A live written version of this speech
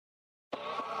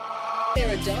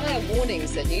There are dire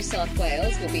warnings that New South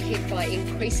Wales will be hit by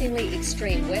increasingly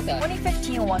extreme weather.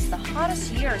 2015 was the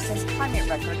hottest year since climate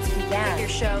records began. Your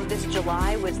show this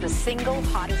July was the single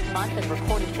hottest month in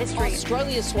recorded history.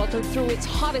 Australia sweltered through its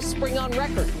hottest spring on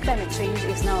record. Climate change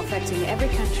is now affecting every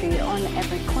country on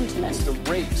every continent. It's the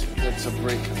rate that's of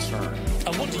great concern.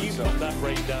 And what do you put that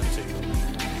rate down to?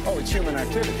 Oh, it's human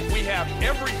activity. We have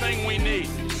everything we need.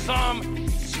 Some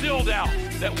still doubt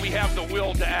that we have the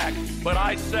will to act, but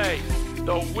I say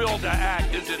the will to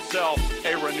act is itself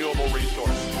a renewable resource.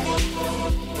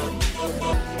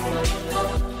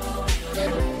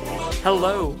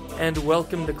 Hello, and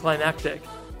welcome to Climactic.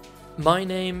 My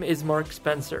name is Mark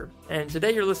Spencer, and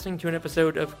today you're listening to an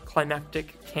episode of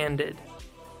Climactic Candid.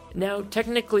 Now,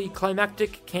 technically,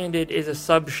 Climactic Candid is a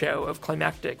sub-show of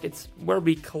Climactic. It's where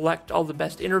we collect all the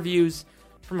best interviews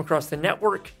from across the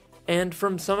network and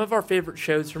from some of our favorite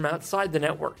shows from outside the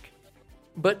network.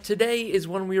 But today is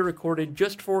one we recorded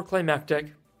just for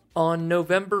Climactic on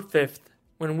November 5th,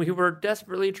 when we were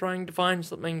desperately trying to find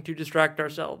something to distract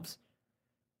ourselves.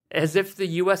 As if the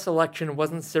US election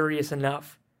wasn't serious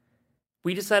enough,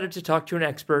 we decided to talk to an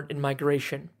expert in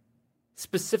migration.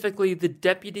 Specifically the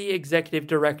Deputy Executive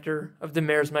Director of the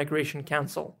Mayor's Migration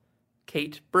Council,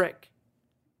 Kate Brick.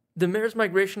 The Mayor's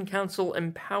Migration Council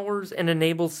empowers and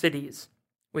enables cities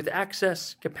with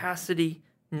access, capacity,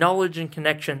 knowledge, and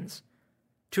connections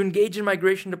to engage in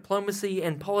migration diplomacy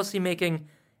and policymaking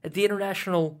at the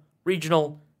international,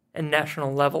 regional, and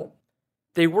national level.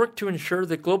 They work to ensure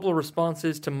that global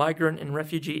responses to migrant and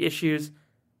refugee issues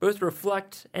both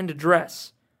reflect and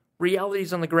address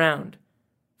realities on the ground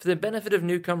for the benefit of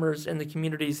newcomers and the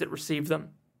communities that receive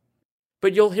them.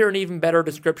 But you'll hear an even better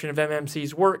description of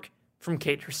MMC's work from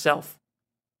Kate herself.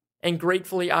 And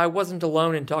gratefully, I wasn't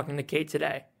alone in talking to Kate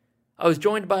today. I was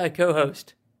joined by a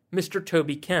co-host, Mr.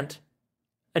 Toby Kent,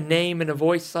 a name and a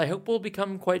voice I hope will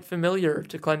become quite familiar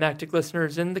to Climactic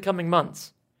listeners in the coming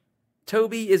months.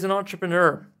 Toby is an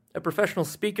entrepreneur, a professional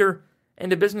speaker,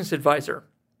 and a business advisor.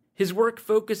 His work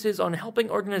focuses on helping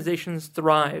organizations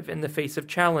thrive in the face of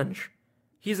challenge.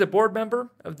 He's a board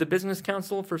member of the Business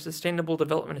Council for Sustainable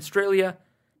Development Australia,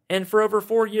 and for over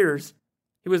 4 years,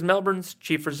 he was Melbourne's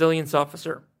Chief Resilience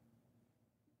Officer.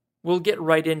 We'll get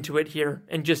right into it here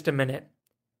in just a minute.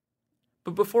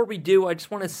 But before we do, I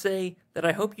just want to say that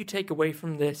I hope you take away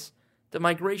from this that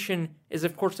migration is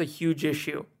of course a huge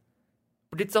issue,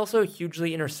 but it's also a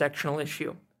hugely intersectional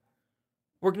issue.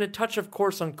 We're going to touch, of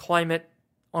course, on climate,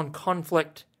 on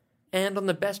conflict, and on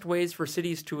the best ways for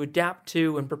cities to adapt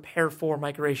to and prepare for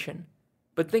migration.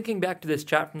 But thinking back to this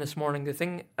chat from this morning, the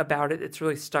thing about it that's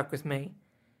really stuck with me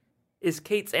is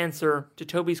Kate's answer to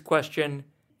Toby's question,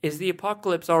 is the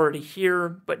apocalypse already here,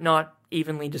 but not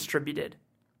evenly distributed?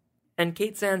 And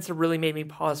Kate's answer really made me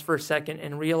pause for a second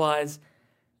and realize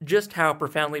just how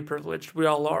profoundly privileged we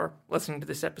all are listening to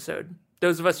this episode.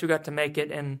 Those of us who got to make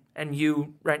it, and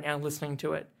you right now listening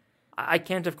to it. I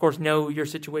can't, of course, know your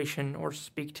situation or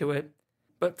speak to it,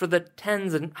 but for the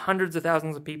tens and hundreds of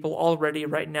thousands of people already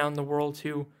right now in the world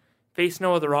who face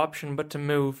no other option but to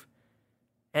move,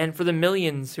 and for the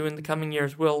millions who in the coming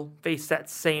years will face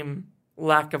that same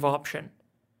lack of option,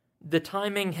 the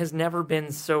timing has never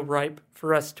been so ripe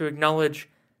for us to acknowledge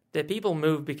that people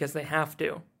move because they have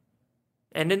to,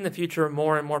 and in the future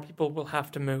more and more people will have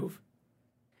to move,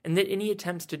 and that any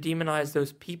attempts to demonize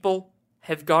those people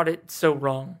have got it so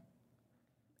wrong.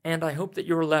 And I hope that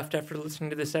you are left after listening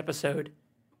to this episode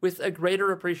with a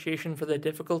greater appreciation for the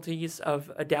difficulties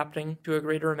of adapting to a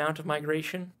greater amount of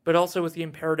migration, but also with the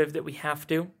imperative that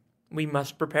we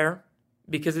must prepare,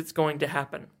 because it's going to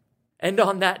happen. And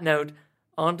on that note,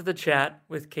 on to the chat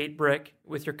with Kate Brick,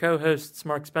 with your co-hosts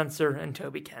Mark Spencer and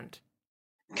Toby Kent.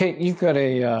 Kate, you've got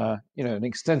an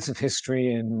extensive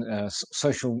history in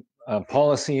social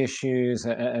policy issues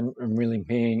and really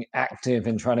being active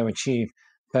in trying to achieve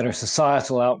better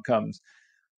societal outcomes.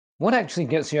 What actually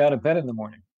gets you out of bed in the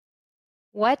morning?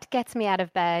 What gets me out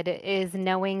of bed is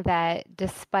knowing that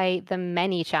despite the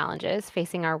many challenges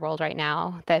facing our world right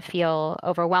now that feel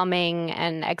overwhelming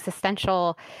and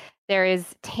existential, there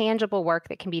is tangible work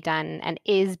that can be done and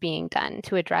is being done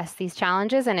to address these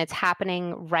challenges, and it's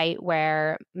happening right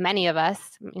where many of us,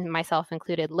 myself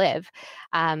included, live,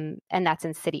 and that's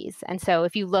in cities. And so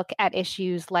if you look at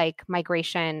issues like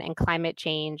migration and climate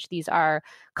change, these are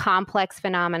complex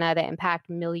phenomena that impact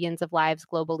millions of lives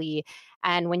globally.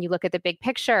 And when you look at the big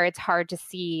picture, it's hard to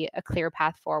see a clear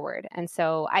path forward. And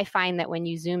so I find that when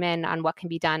you zoom in on what can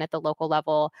be done at the local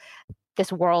level,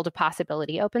 this world of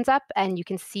possibility opens up, and you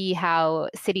can see how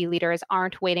city leaders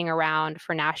aren't waiting around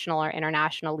for national or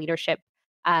international leadership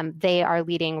they are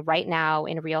leading right now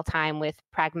in real time with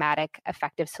pragmatic,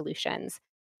 effective solutions.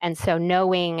 And so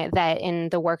knowing that in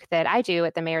the work that I do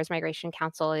at the Mayor's Migration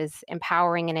Council is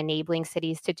empowering and enabling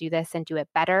cities to do this and do it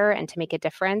better and to make a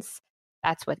difference,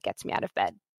 that's what gets me out of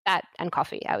bed. That and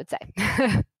coffee, I would say.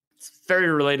 It's very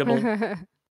relatable.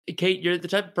 Kate, you're the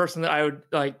type of person that I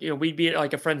would we'd be at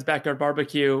like a friend's backyard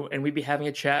barbecue and we'd be having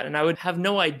a chat and I would have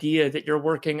no idea that you're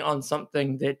working on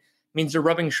something that means you're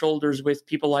rubbing shoulders with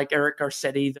people like Eric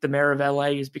Garcetti, the mayor of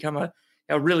LA, who's become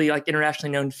a really like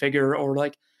internationally known figure, or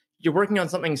like you're working on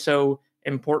something so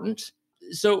important.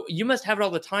 So you must have it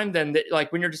all the time then, that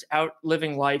like when you're just out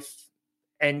living life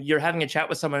and you're having a chat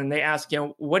with someone and they ask,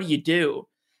 what do you do?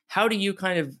 How do you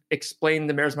kind of explain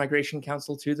the Mayor's Migration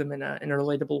Council to them in a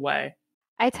relatable way?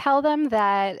 I tell them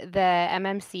that the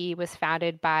MMC was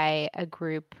founded by a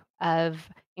group of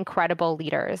incredible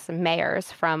leaders,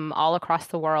 mayors from all across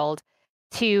the world,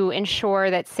 to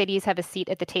ensure that cities have a seat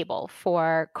at the table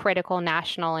for critical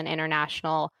national and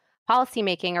international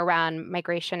policymaking around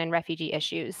migration and refugee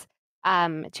issues,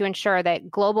 to ensure that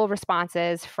global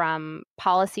responses from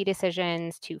policy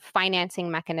decisions to financing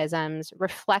mechanisms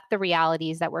reflect the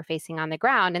realities that we're facing on the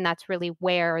ground. And that's really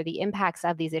where the impacts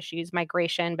of these issues,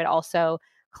 migration, but also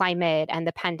climate and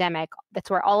the pandemic, that's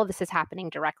where all of this is happening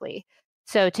directly.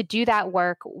 So to do that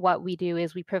work, what we do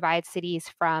is we provide cities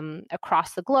from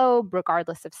across the globe,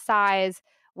 regardless of size,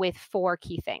 with 4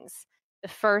 key things. The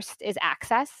first is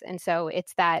access. And so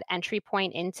it's that entry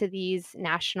point into these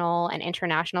national and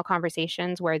international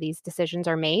conversations where these decisions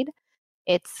are made.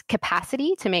 It's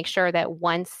capacity, to make sure that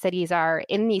once cities are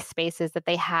in these spaces, that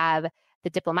they have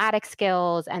the diplomatic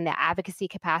skills and the advocacy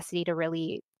capacity to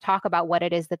really talk about what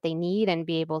it is that they need and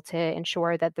be able to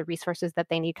ensure that the resources that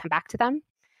they need come back to them.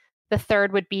 The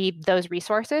third would be those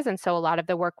resources. And so a lot of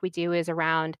the work we do is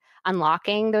around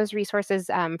unlocking those resources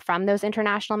from those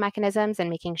international mechanisms and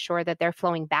making sure that they're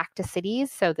flowing back to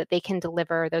cities so that they can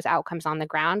deliver those outcomes on the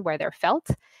ground where they're felt.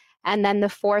 And then the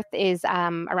fourth is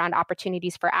around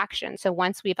opportunities for action. So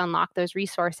once we've unlocked those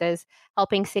resources,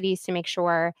 helping cities to make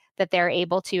sure that they're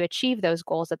able to achieve those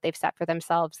goals that they've set for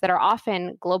themselves, that are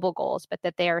often global goals, but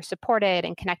that they are supported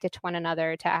and connected to one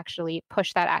another to actually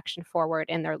push that action forward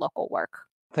in their local work.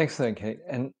 Thanks for that, Kate.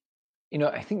 And,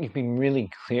 I think you've been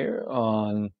really clear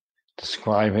on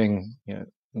describing,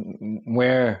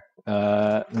 where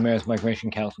the Mayor's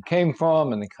Migration Council came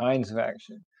from and the kinds of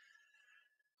action.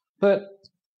 But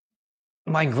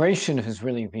migration has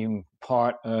really been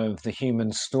part of the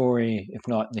human story, if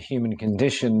not the human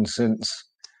condition, since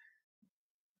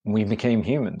we became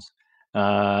humans.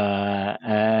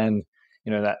 And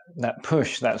that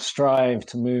push, that strive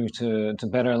to move to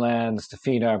better lands, to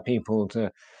feed our people, to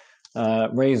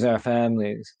raise our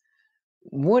families.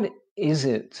 What is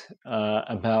it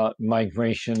about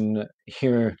migration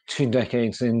here 2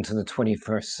 decades into the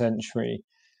 21st century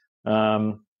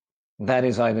that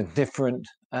is either different,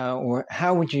 or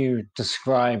how would you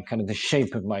describe kind of the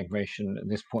shape of migration at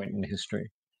this point in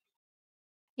history?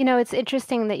 It's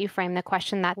interesting that you frame the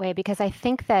question that way, because I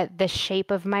think that the shape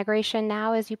of migration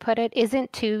now, as you put it,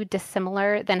 isn't too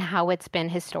dissimilar than how it's been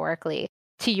historically.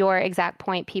 To your exact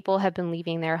point, people have been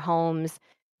leaving their homes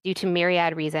due to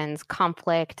myriad reasons: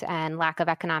 conflict and lack of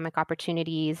economic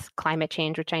opportunities, climate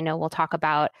change, which I know we'll talk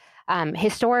about,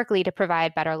 historically, to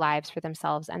provide better lives for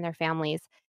themselves and their families.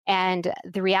 And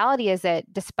the reality is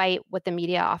that despite what the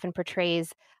media often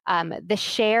portrays, the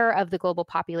share of the global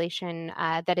population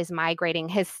that is migrating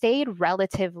has stayed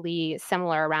relatively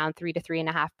similar, around 3 to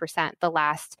 3.5% the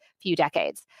last few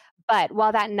decades. But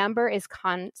while that number is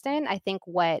constant, I think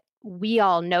what we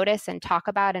all notice and talk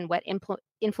about and what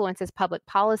influences public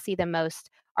policy the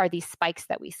most are these spikes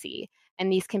that we see.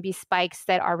 And these can be spikes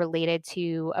that are related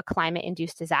to a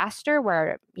climate-induced disaster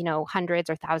where,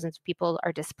 hundreds or thousands of people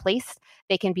are displaced.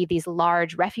 They can be these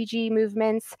large refugee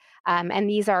movements. And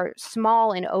these are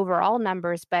small in overall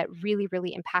numbers, but really,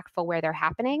 really impactful where they're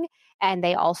happening. And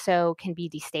they also can be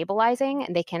destabilizing,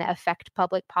 and they can affect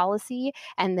public policy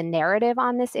and the narrative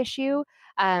on this issue.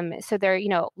 So there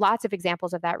are, lots of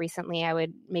examples of that recently. I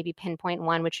would maybe pinpoint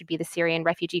one, which would be the Syrian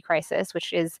refugee crisis,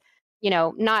 which is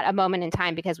not a moment in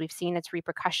time because we've seen its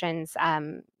repercussions,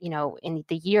 in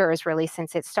the years really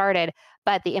since it started,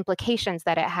 but the implications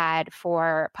that it had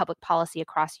for public policy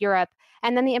across Europe,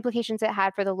 and then the implications it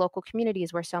had for the local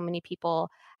communities where so many people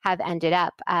have ended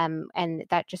up. And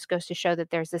that just goes to show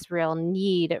that there's this real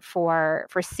need for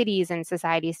cities and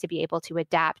societies to be able to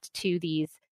adapt to these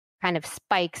kind of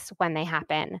spikes when they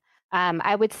happen.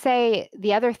 I would say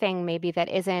the other thing maybe that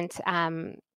isn't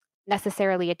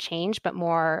necessarily a change, but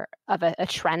more of a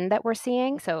trend that we're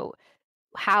seeing. So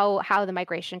how the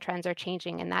migration trends are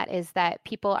changing, and that is that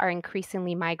people are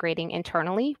increasingly migrating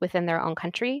internally within their own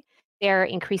country. They're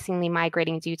increasingly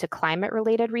migrating due to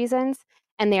climate-related reasons,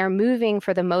 and they are moving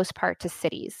for the most part to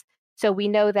cities. So we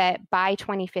know that by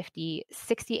 2050,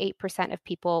 68% of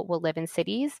people will live in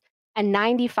cities, and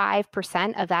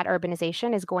 95% of that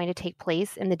urbanization is going to take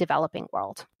place in the developing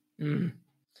world. Mm.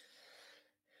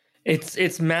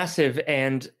 It's massive,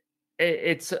 and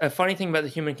it's a funny thing about the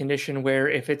human condition where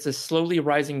if it's a slowly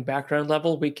rising background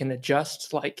level, we can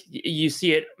adjust. Like you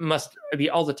see it must be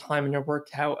all the time in your work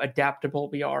how adaptable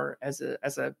we are as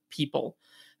a people.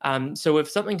 So if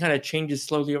something kind of changes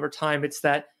slowly over time, it's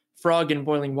that frog in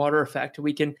boiling water effect.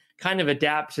 We can kind of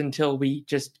adapt until we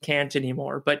just can't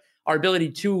anymore. But our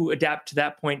ability to adapt to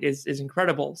that point is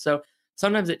incredible. So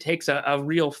sometimes it takes a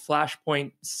real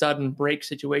flashpoint, sudden break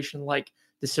situation like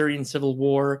the Syrian civil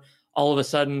war. All of a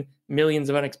sudden, millions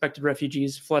of unexpected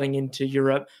refugees flooding into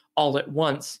Europe all at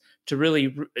once to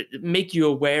really make you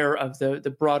aware of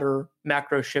the broader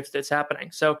macro shift that's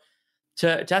happening. So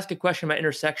to ask a question about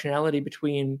intersectionality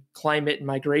between climate and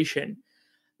migration,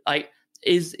 like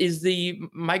is the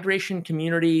migration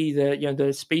community,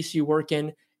 the space you work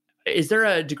in, is there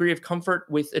a degree of comfort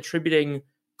with attributing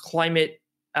climate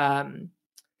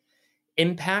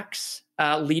impacts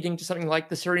leading to something like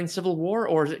the Syrian civil war,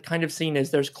 or is it kind of seen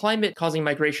as there's climate causing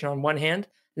migration on one hand,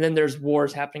 and then there's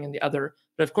wars happening on the other?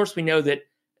 But of course, we know that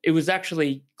it was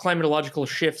actually climatological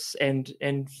shifts and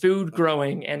food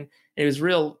growing, and it was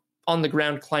real on the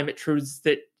ground climate truths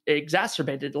that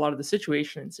exacerbated a lot of the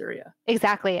situation in Syria.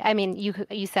 Exactly. I mean,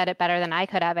 you said it better than I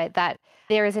could have it, that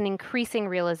there is an increasing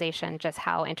realization just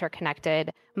how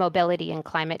interconnected mobility and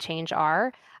climate change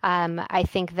are. I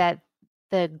think that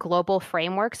the global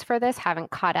frameworks for this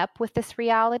haven't caught up with this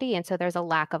reality. And so there's a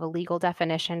lack of a legal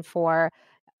definition for,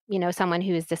 someone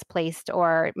who is displaced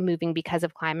or moving because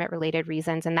of climate-related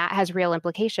reasons. And that has real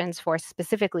implications for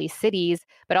specifically cities,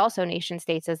 but also nation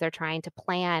states as they're trying to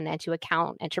plan and to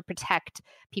account and to protect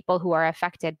people who are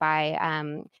affected by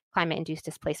climate-induced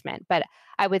displacement. But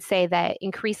I would say that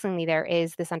increasingly there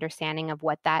is this understanding of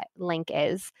what that link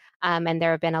is. And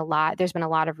there's been a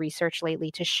lot of research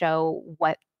lately to show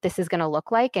what this is going to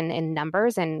look like in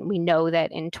numbers. And we know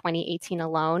that in 2018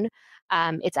 alone,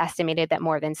 it's estimated that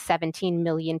more than 17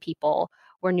 million people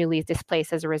were newly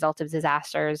displaced as a result of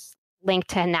disasters linked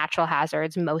to natural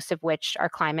hazards, most of which are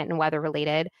climate and weather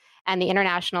related. And the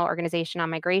International Organization on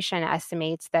Migration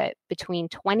estimates that between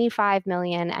 25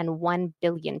 million and 1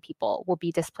 billion people will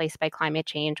be displaced by climate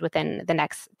change within the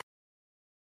next.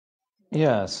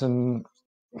 Yeah, some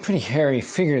pretty hairy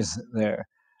figures there.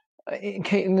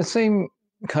 Kate, in the same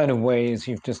kind of ways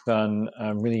you've just done,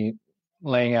 really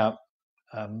laying out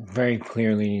very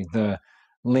clearly the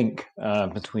link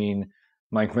between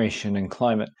migration and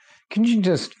climate. Can you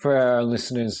just, for our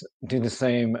listeners, do the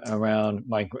same around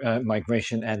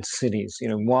migration and cities?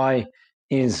 Why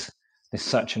is this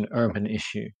such an urban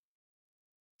issue?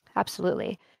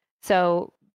 Absolutely.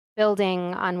 So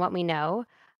building on what we know,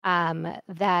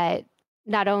 that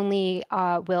not only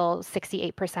will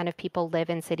 68% of people live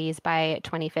in cities by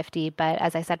 2050, but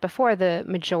as I said before, the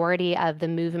majority of the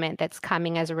movement that's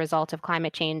coming as a result of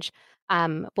climate change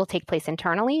will take place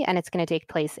internally, and it's going to take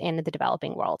place in the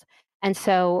developing world. And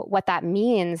so what that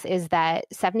means is that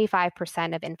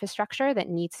 75% of infrastructure that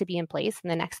needs to be in place in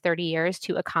the next 30 years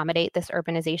to accommodate this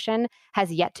urbanization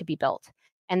has yet to be built.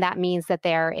 And that means that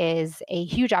there is a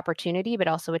huge opportunity, but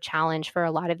also a challenge for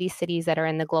a lot of these cities that are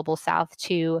in the global south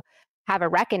to have a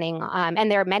reckoning. And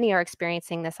many are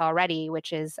experiencing this already,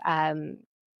 which is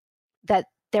that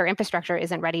their infrastructure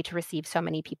isn't ready to receive so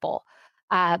many people.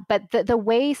 But the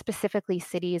way specifically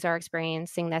cities are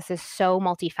experiencing this is so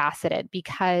multifaceted,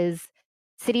 because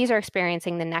cities are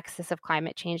experiencing the nexus of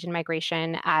climate change and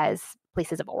migration as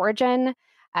places of origin,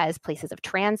 as places of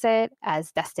transit,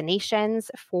 as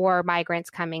destinations for migrants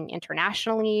coming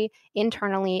internationally,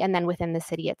 internally, and then within the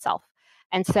city itself.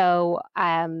 And so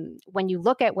when you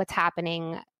look at what's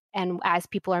happening, and as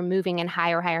people are moving in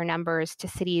higher numbers to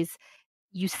cities,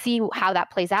 you see how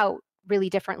that plays out really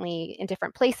differently in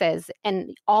different places,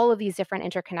 and all of these different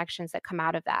interconnections that come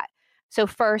out of that. So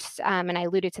first, and I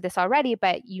alluded to this already,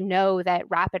 but you know that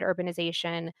rapid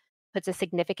urbanization puts a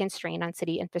significant strain on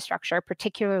city infrastructure,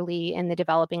 particularly in the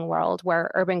developing world,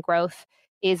 where urban growth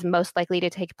is most likely to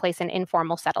take place in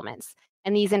informal settlements.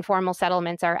 And these informal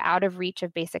settlements are out of reach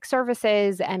of basic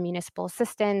services and municipal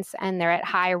assistance, and they're at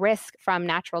high risk from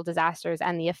natural disasters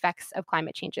and the effects of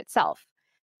climate change itself.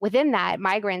 Within that,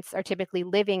 migrants are typically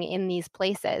living in these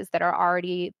places that are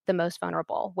already the most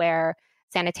vulnerable, where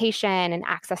sanitation and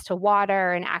access to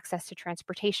water and access to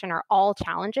transportation are all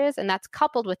challenges. And that's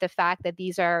coupled with the fact that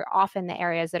these are often the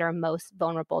areas that are most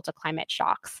vulnerable to climate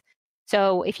shocks.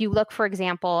 So if you look, for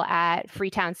example, at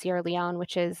Freetown, Sierra Leone,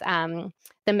 which is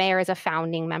the mayor is a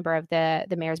founding member of the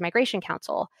Mayor's Migration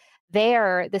Council,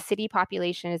 there, the city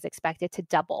population is expected to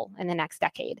double in the next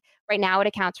decade. Right now, it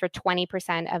accounts for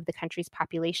 20% of the country's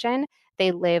population.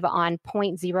 They live on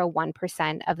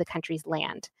 0.01% of the country's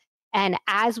land. And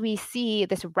as we see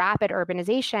this rapid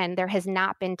urbanization, there has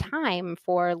not been time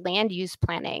for land use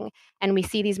planning. And we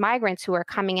see these migrants who are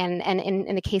coming in, and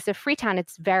in the case of Freetown,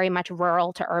 it's very much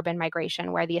rural to urban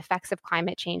migration, where the effects of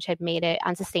climate change have made it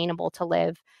unsustainable to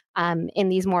live in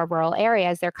these more rural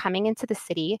areas. They're coming into the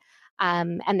city.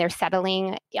 And they're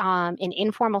settling in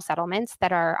informal settlements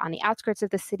that are on the outskirts of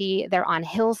the city. They're on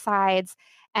hillsides,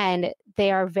 and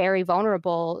they are very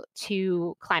vulnerable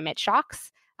to climate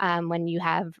shocks. When you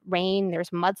have rain,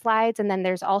 there's mudslides, and then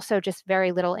there's also just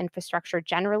very little infrastructure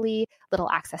generally,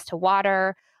 little access to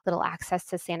water, little access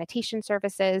to sanitation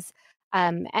services.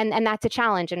 And that's a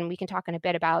challenge, and we can talk in a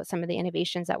bit about some of the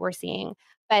innovations that we're seeing.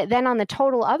 But then on the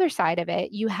total other side of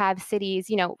it, you have cities,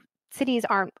 cities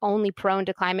aren't only prone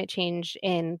to climate change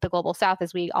in the global south,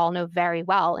 as we all know very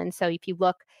well. And so if you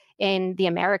look in the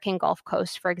American Gulf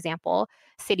Coast, for example,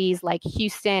 cities like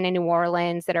Houston and New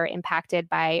Orleans that are impacted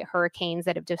by hurricanes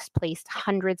that have displaced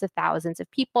hundreds of thousands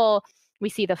of people. We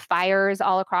see the fires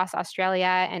all across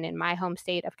Australia and in my home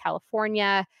state of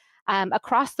California.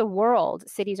 Across the world,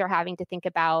 cities are having to think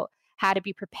about how to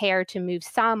be prepared to move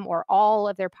some or all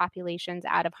of their populations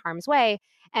out of harm's way.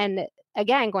 And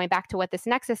again, going back to what this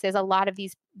nexus is, a lot of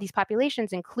these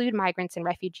populations include migrants and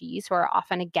refugees who are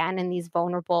often, again, in these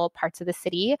vulnerable parts of the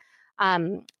city.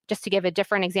 Just to give a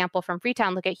different example from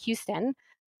Freetown, look at Houston.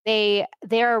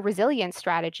 Their resilience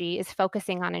strategy is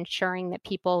focusing on ensuring that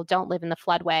people don't live in the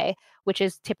floodway, which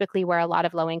is typically where a lot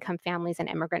of low-income families and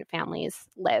immigrant families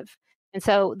live. And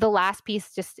so the last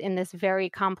piece, just in this very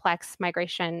complex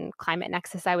migration climate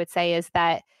nexus, I would say, is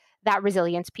that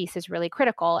resilience piece is really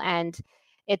critical. And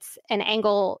it's an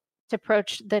angle to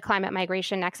approach the climate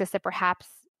migration nexus that perhaps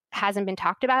hasn't been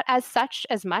talked about as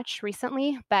much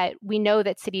recently, but we know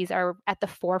that cities are at the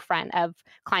forefront of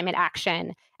climate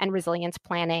action and resilience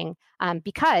planning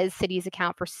because cities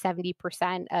account for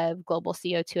 70% of global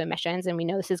CO2 emissions. And we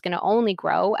know this is going to only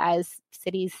grow as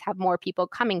cities have more people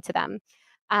coming to them.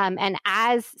 And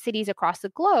as cities across the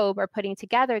globe are putting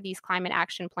together these climate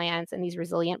action plans and these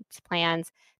resilience plans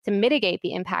to mitigate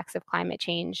the impacts of climate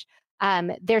change,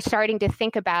 they're starting to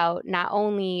think about not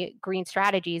only green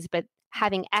strategies, but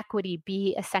having equity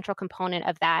be a central component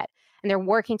of that. And they're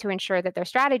working to ensure that their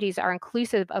strategies are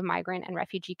inclusive of migrant and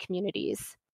refugee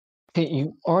communities.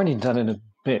 You've already done it a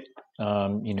bit.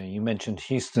 You mentioned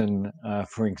Houston,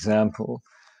 for example.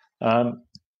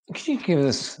 Could you give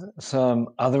us some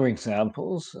other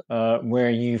examples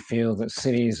where you feel that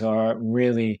cities are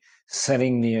really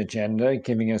setting the agenda,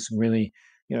 giving us really,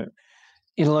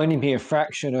 it'll only be a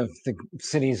fraction of the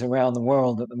cities around the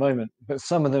world at the moment, but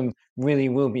some of them really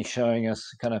will be showing us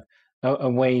kind of a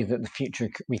way that the future,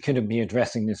 we could be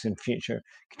addressing this in future.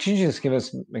 Could you just give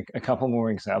us a couple more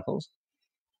examples?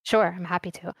 Sure, I'm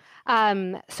happy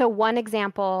to. So one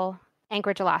example,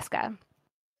 Anchorage, Alaska.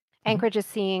 Anchorage is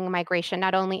seeing migration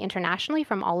not only internationally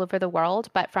from all over the world,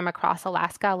 but from across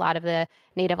Alaska, a lot of the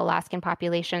Native Alaskan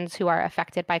populations who are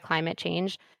affected by climate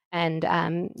change. And,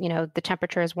 the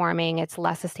temperature is warming. It's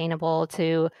less sustainable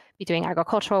to be doing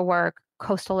agricultural work,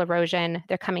 coastal erosion.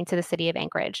 They're coming to the city of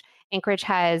Anchorage. Anchorage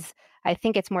has, I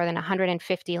think it's more than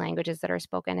 150 languages that are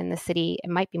spoken in the city. It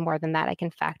might be more than that. I can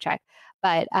fact check.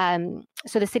 But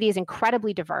so the city is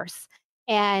incredibly diverse.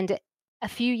 And a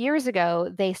few years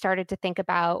ago, they started to think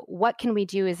about what can we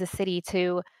do as a city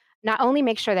to not only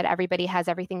make sure that everybody has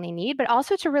everything they need, but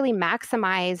also to really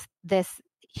maximize this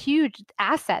huge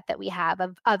asset that we have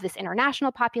of this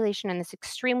international population and this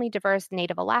extremely diverse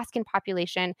Native Alaskan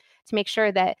population to make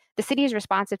sure that the city is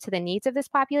responsive to the needs of this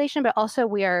population, but also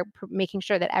we are making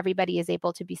sure that everybody is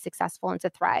able to be successful and to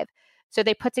thrive. So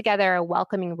they put together a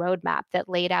welcoming roadmap that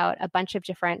laid out a bunch of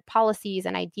different policies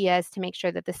and ideas to make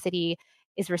sure that the city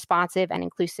is responsive and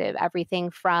inclusive, everything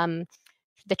from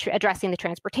addressing the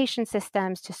transportation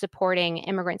systems to supporting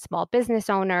immigrant small business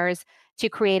owners to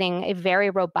creating a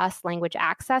very robust language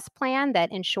access plan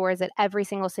that ensures that every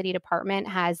single city department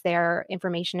has their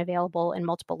information available in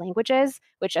multiple languages,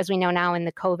 which, as we know now in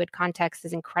the COVID context,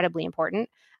 is incredibly important.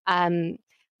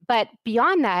 But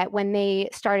beyond that, when they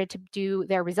started to do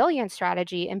their resilience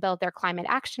strategy and build their climate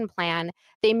action plan,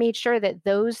 they made sure that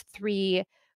those three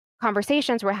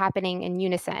conversations were happening in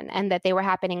unison and that they were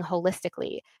happening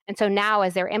holistically. And so now,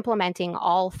 as they're implementing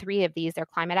all three of these, their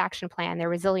climate action plan, their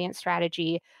resilience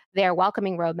strategy, their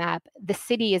welcoming roadmap, the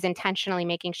city is intentionally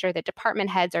making sure that department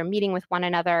heads are meeting with one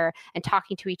another and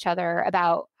talking to each other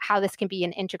about how this can be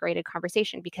an integrated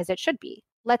conversation, because it should be.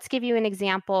 Let's give you an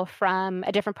example from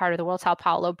a different part of the world, Sao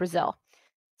Paulo, Brazil.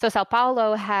 So Sao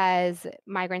Paulo has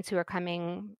migrants who are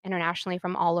coming internationally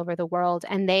from all over the world,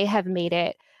 and they have made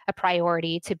it a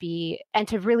priority to be and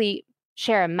to really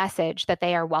share a message that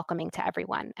they are welcoming to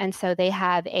everyone. And so they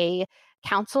have a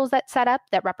council that's set up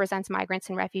that represents migrants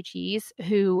and refugees,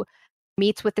 who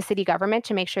meets with the city government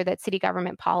to make sure that city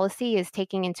government policy is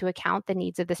taking into account the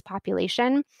needs of this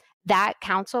population. That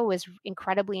council was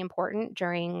incredibly important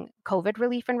during COVID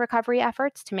relief and recovery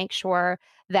efforts to make sure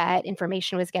that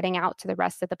information was getting out to the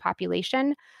rest of the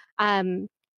population. And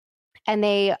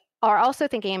they are also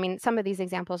thinking, I mean, some of these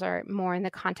examples are more in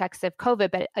the context of COVID,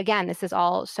 but again, this is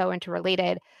all so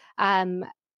interrelated,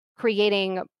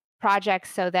 creating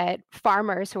projects so that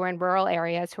farmers who are in rural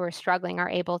areas who are struggling are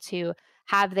able to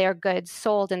have their goods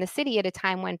sold in the city at a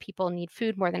time when people need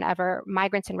food more than ever.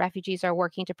 Migrants and refugees are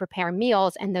working to prepare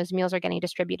meals, and those meals are getting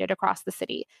distributed across the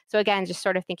city. So again, just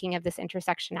sort of thinking of this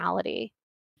intersectionality.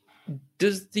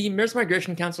 Does the Mayor's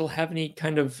Migration Council have any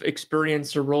kind of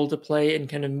experience or role to play in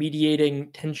kind of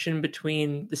mediating tension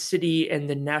between the city and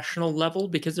the national level?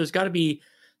 Because there's got to be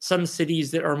some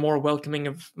cities that are more welcoming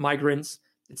of migrants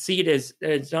that see it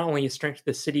as not only a strength of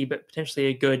the city, but potentially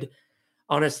a good,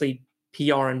 honestly,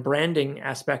 PR and branding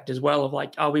aspect as well, of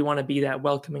like, oh, we want to be that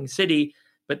welcoming city.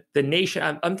 But the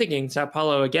nation, I'm thinking Sao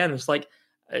Paulo again, it's like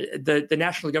the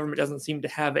national government doesn't seem to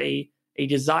have a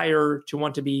desire to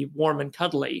want to be warm and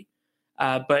cuddly.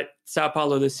 But Sao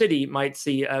Paulo, the city, might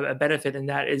see a benefit in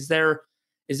that. Is there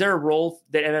a role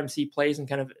that MMC plays in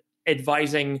kind of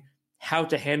advising how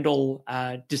to handle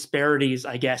disparities,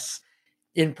 I guess,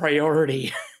 in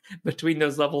priority between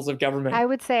those levels of government? I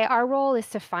would say our role is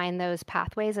to find those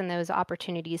pathways and those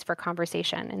opportunities for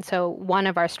conversation. And so one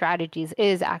of our strategies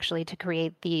is actually to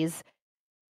create these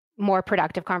more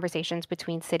productive conversations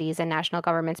between cities and national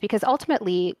governments, because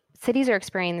ultimately cities are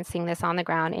experiencing this on the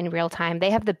ground in real time.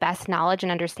 They have the best knowledge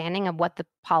and understanding of what the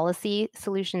policy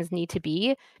solutions need to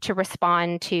be to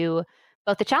respond to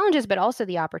both the challenges, but also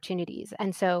the opportunities.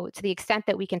 And so to the extent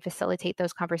that we can facilitate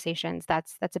those conversations,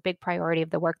 that's a big priority of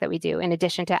the work that we do, in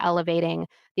addition to elevating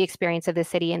the experience of the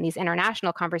city in these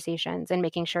international conversations and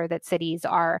making sure that cities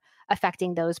are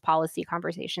affecting those policy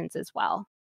conversations as well.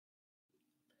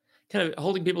 Kind of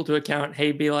holding people to account.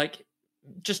 Hey, be like,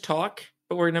 just talk,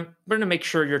 but we're gonna make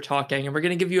sure you're talking, and we're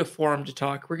gonna give you a forum to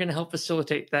talk. We're gonna help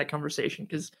facilitate that conversation,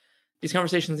 because these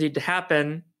conversations need to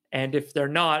happen. And if they're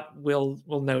not, we'll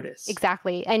notice.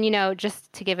 Exactly. And,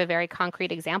 just to give a very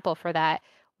concrete example for that,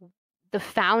 the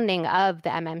founding of the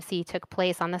MMC took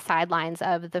place on the sidelines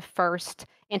of the first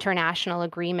international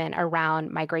agreement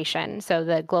around migration. So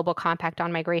the Global Compact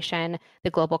on Migration,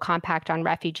 the Global Compact on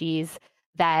Refugees,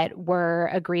 that were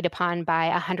agreed upon by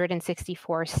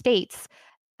 164 states.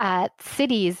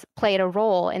 Cities played a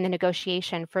role in the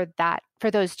negotiation for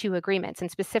those two agreements. And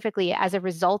specifically, as a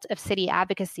result of city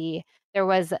advocacy, there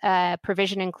was a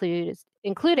provision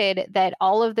included that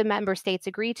all of the member states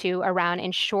agreed to around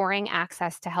ensuring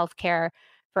access to healthcare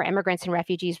for immigrants and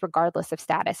refugees, regardless of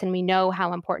status. And we know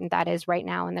how important that is right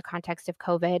now in the context of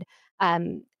COVID.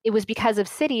 It was because of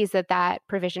cities that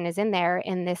provision is in there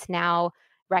in this now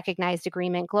recognized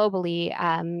agreement globally.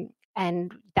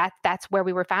 And that's where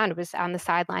we were found. It was on the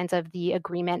sidelines of the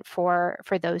agreement for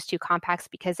those two compacts,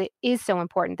 because it is so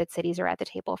important that cities are at the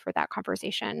table for that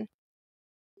conversation.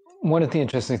 One of the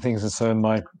interesting things is, so in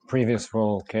my previous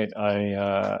role, Kate,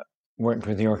 I worked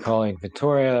with your colleague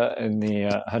Victoria in the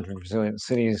 100 Resilient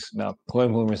Cities, now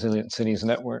Global Resilient Cities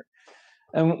Network.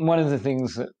 And one of the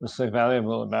things that was so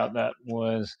valuable about that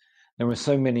was there were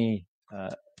so many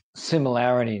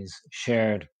similarities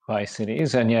shared by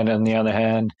cities, and yet on the other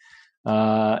hand,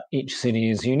 each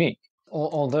city is unique.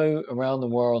 Although around the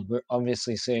world we're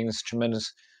obviously seeing this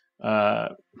tremendous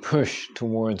push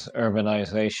towards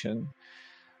urbanization,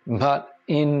 but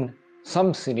in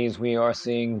some cities we are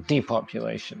seeing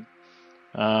depopulation,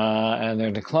 and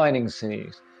they're declining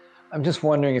cities. I'm just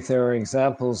wondering if there are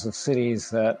examples of cities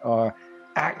that are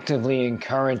actively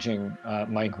encouraging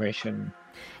migration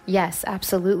Yes,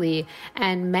 absolutely.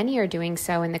 And many are doing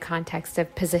so in the context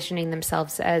of positioning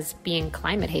themselves as being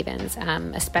climate havens,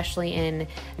 especially in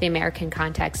the American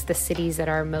context. The cities that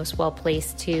are most well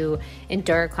placed to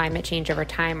endure climate change over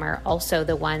time are also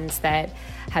the ones that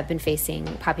have been facing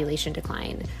population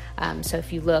decline. So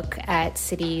if you look at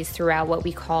cities throughout what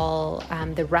we call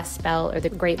the Rust Belt or the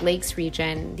Great Lakes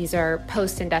region, these are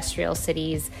post-industrial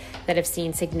cities that have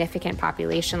seen significant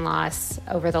population loss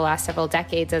over the last several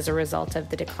decades as a result of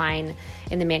the decline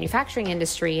in the manufacturing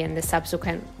industry and the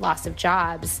subsequent loss of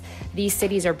jobs. These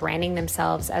cities are branding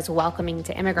themselves as welcoming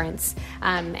to immigrants,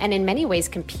 and in many ways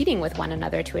competing with one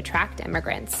another to attract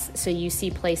immigrants. So you see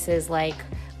places like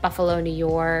Buffalo, New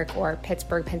York, or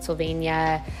Pittsburgh,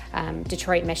 Pennsylvania,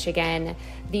 Detroit, Michigan.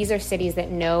 These are cities that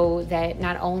know that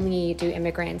not only do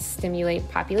immigrants stimulate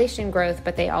population growth,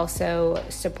 but they also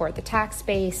support the tax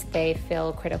base, they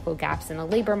fill critical gaps in the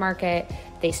labor market,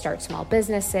 they start small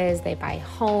businesses, they buy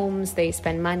homes, they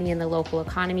spend money in the local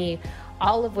economy,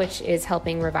 all of which is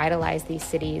helping revitalize these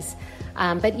cities.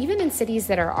 But even in cities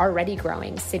that are already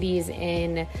growing, cities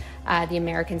in the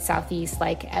American Southeast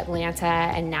like Atlanta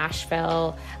and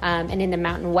Nashville, and in the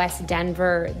Mountain West,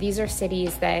 Denver, these are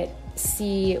cities that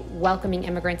see welcoming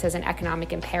immigrants as an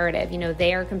economic imperative. You know,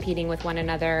 they are competing with one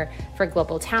another for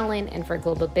global talent and for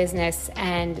global business,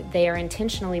 and they are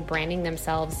intentionally branding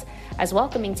themselves as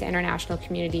welcoming to international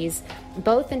communities,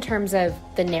 both in terms of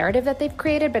the narrative that they've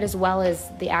created, but as well as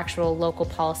the actual local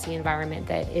policy environment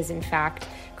that is in fact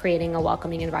creating a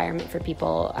welcoming environment for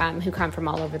people who come from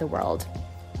all over the world.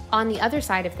 On the other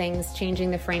side of things,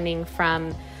 changing the framing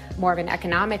from more of an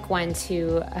economic one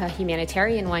to a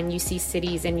humanitarian one, you see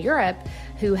cities in Europe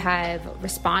who have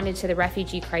responded to the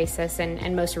refugee crisis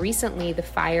and most recently the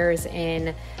fires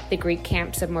in the Greek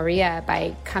camps of Moria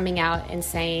by coming out and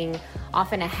saying,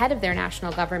 often ahead of their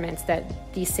national governments,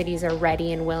 that these cities are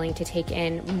ready and willing to take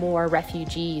in more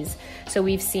refugees. So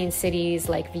we've seen cities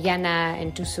like Vienna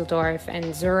and Dusseldorf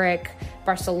and Zurich,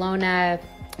 Barcelona,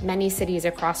 many cities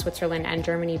across Switzerland and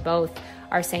Germany both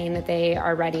are saying that they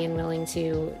are ready and willing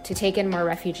to take in more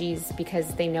refugees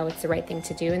because they know it's the right thing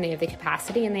to do and they have the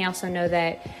capacity, and they also know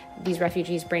that these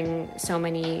refugees bring so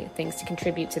many things to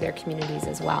contribute to their communities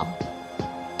as well.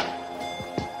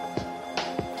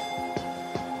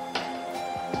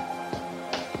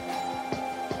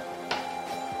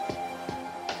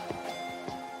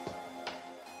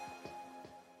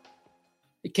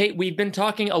 Kate, we've been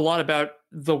talking a lot about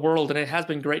the world, and it has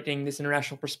been great getting this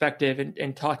international perspective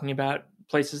and talking about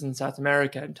places in South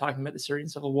America and talking about the Syrian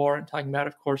civil war and talking about,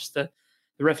 of course, the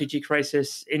refugee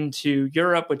crisis into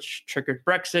Europe, which triggered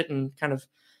Brexit and kind of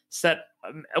set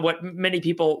what many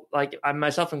people, like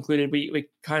myself included, we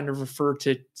kind of refer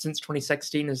to since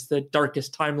 2016 as the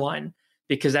darkest timeline,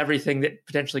 because everything that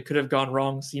potentially could have gone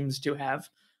wrong seems to have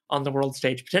on the world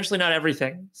stage. Potentially not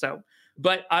everything.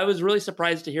 But I was really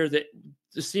surprised to hear that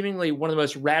seemingly one of the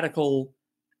most radical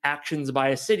actions by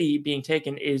a city being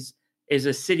taken is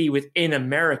a city within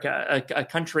America, a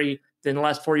country that in the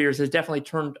last 4 years has definitely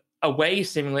turned away,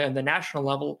 seemingly on the national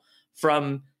level,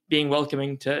 from being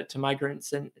welcoming to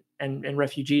migrants and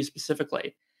refugees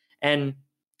specifically. And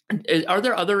are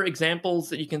there other examples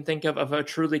that you can think of a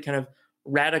truly kind of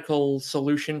radical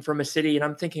solution from a city? And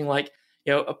I'm thinking like,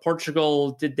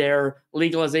 Portugal did their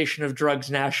legalization of drugs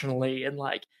nationally, and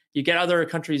like you get other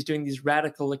countries doing these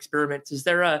radical experiments. Is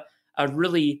there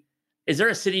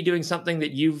a city doing something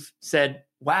that you've said,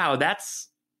 wow, that's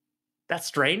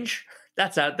strange,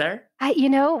 that's out there?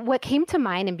 What came to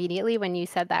mind immediately when you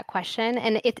said that question,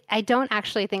 and I don't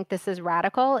actually think this is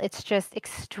radical, it's just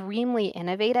extremely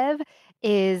innovative,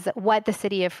 is what the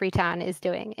city of Freetown is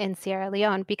doing in Sierra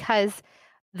Leone, because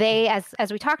they,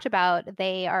 as we talked about,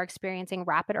 they are experiencing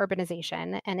rapid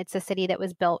urbanization, and it's a city that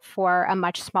was built for a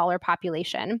much smaller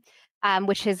population,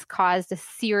 which has caused a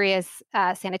serious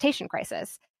sanitation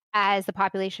crisis. As the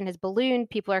population has ballooned,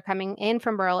 people are coming in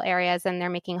from rural areas and they're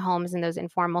making homes in those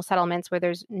informal settlements where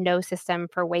there's no system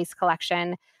for waste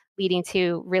collection, leading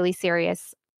to really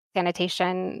serious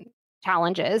sanitation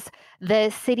challenges. The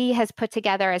city has put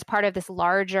together, as part of this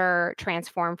larger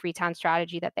Transform Freetown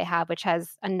strategy that they have, which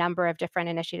has a number of different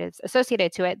initiatives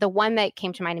associated to it. The one that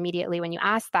came to mind immediately when you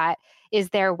asked that is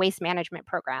their waste management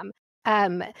program.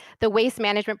 The waste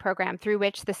management program, through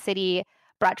which the city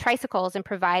brought tricycles and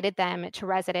provided them to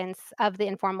residents of the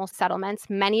informal settlements,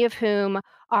 many of whom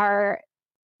are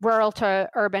rural to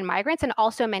urban migrants, and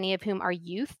also many of whom are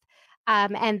youth.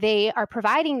 And they are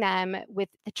providing them with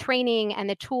the training and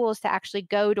the tools to actually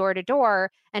go door to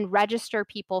door and register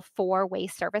people for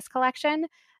waste service collection.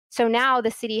 So now the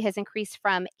city has increased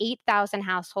from 8,000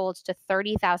 households to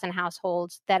 30,000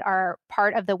 households that are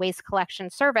part of the waste collection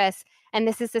service. And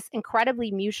this is this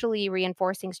incredibly mutually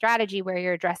reinforcing strategy where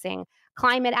you're addressing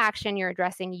climate action, you're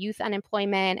addressing youth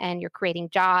unemployment, and you're creating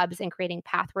jobs and creating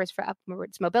pathways for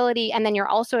upwards mobility. And then you're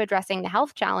also addressing the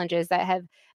health challenges that have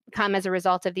come as a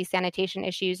result of these sanitation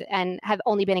issues and have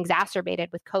only been exacerbated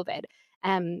with COVID.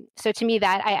 So to me,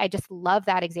 that I just love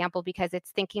that example because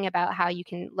it's thinking about how you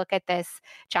can look at this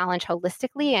challenge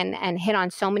holistically and hit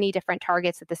on so many different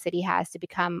targets that the city has to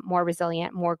become more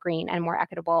resilient, more green, and more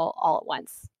equitable all at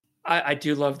once. I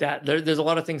do love that. There's a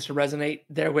lot of things to resonate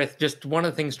there with. Just one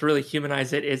of the things to really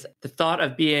humanize it is the thought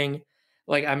of being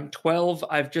like, I'm 12.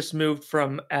 I've just moved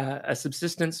from a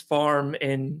subsistence farm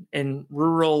in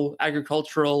rural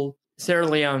agricultural Sierra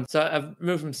Leone. So I've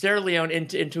moved from Sierra Leone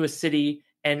into a city,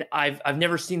 and I've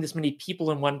never seen this many people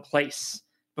in one place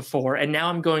before. And now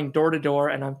I'm going door to door,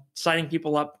 and I'm signing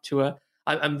people up to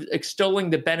I'm extolling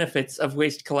the benefits of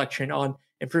waste collection on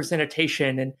improved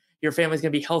sanitation, and your family's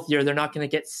going to be healthier. They're not going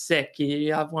to get sick.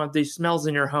 You have one of these smells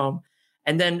in your home.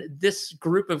 And then this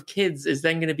group of kids is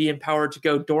then going to be empowered to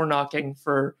go door knocking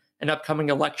for an upcoming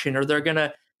election, or they're going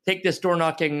to take this door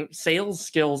knocking sales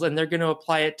skills and they're going to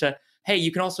apply it to, hey,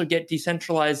 you can also get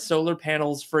decentralized solar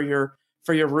panels for your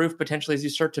roof potentially as you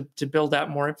start to build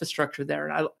out more infrastructure there.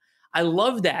 And I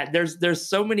love that. There's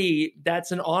so many,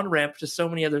 that's an on-ramp to so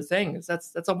many other things.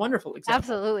 That's a wonderful example.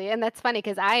 Absolutely. And that's funny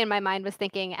because I, in my mind, was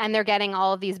thinking, and they're getting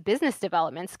all of these business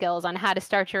development skills on how to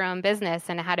start your own business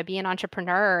and how to be an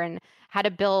entrepreneur and how to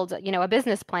build, a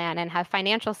business plan and have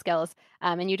financial skills.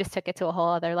 And you just took it to a whole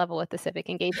other level with the civic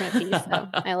engagement piece. So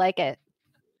I like it.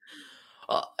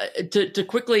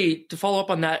 To follow up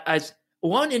on that, as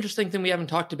one interesting thing we haven't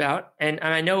talked about, and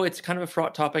I know it's kind of a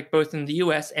fraught topic both in the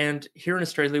US and here in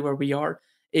Australia where we are,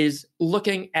 is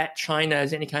looking at China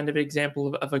as any kind of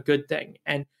example of a good thing.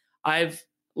 And I've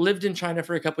lived in China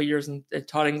for a couple of years and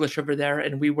taught English over there,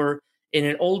 and we were in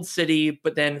an old city,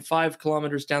 but then 5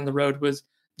 kilometers down the road was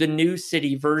the new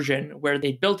city version where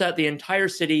they built out the entire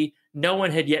city. No one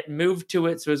had yet moved to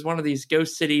it, so it was one of these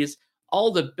ghost cities.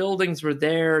 All the buildings were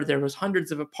there. There was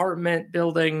hundreds of apartment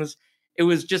buildings. It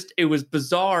was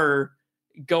bizarre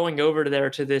going over there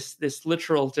to this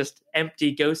literal just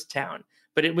empty ghost town,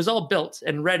 but it was all built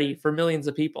and ready for millions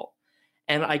of people.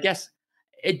 And I guess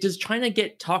does China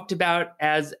get talked about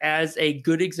as a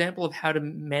good example of how to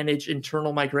manage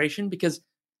internal migration? Because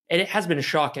it has been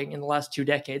shocking in the last 2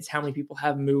 decades how many people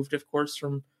have moved, of course,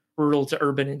 from rural to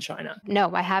urban in China.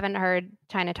 No, I haven't heard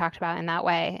China talked about in that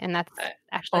way. And that's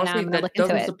actually, honestly, now I'm going to look into it.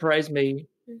 That doesn't surprise me.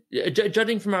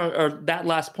 Judging from that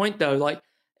last point, though, like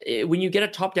when you get a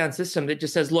top-down system that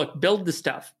just says, look, build the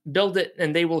stuff, build it,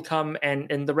 and they will come and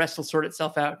the rest will sort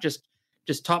itself out. Just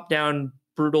top-down,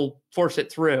 brutal, force it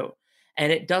through.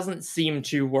 And it doesn't seem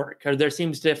to work, or there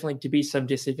seems definitely to be some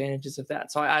disadvantages of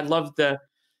that. So I love the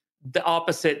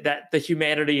opposite, that the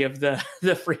humanity of the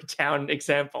Freetown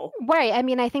example. Right. I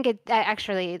mean, I think it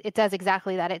does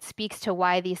exactly that. It speaks to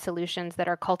why these solutions that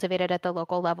are cultivated at the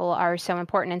local level are so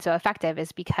important and so effective,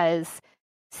 is because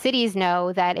cities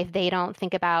know that if they don't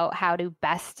think about how to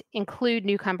best include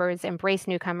newcomers, embrace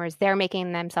newcomers, they're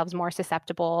making themselves more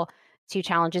susceptible to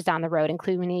challenges down the road,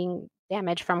 including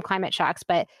damage from climate shocks.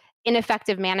 But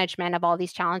ineffective management of all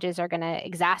these challenges are going to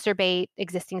exacerbate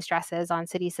existing stresses on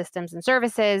city systems and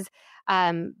services.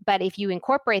 But if you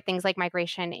incorporate things like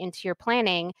migration into your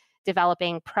planning,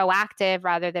 developing proactive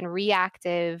rather than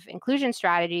reactive inclusion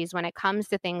strategies when it comes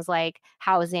to things like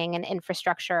housing and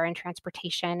infrastructure and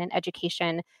transportation and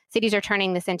education, cities are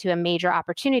turning this into a major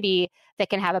opportunity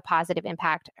that can have a positive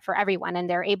impact for everyone. And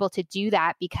they're able to do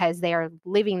that because they are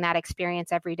living that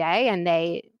experience every day, and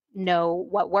they know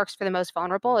what works for the most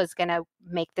vulnerable is going to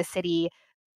make the city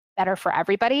better for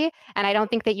everybody. And I don't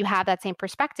think that you have that same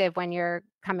perspective when you're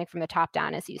coming from the top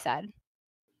down, as you said.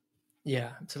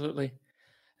 Yeah, absolutely.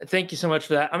 Thank you so much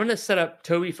for that. I'm going to set up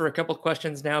Toby for a couple of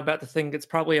questions now about the thing that's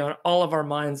probably on all of our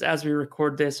minds as we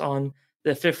record this on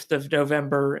the 5th of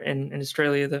November in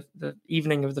Australia, the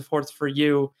evening of the 4th for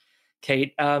you,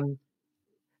 Kate.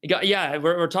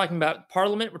 We're talking about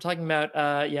Parliament. We're talking about,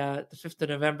 the 5th of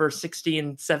November,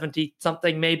 1670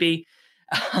 something maybe.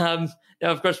 Now,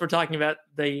 of course, we're talking about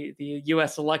the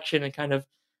U.S. election and kind of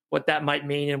what that might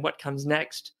mean and what comes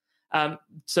next.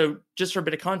 So just for a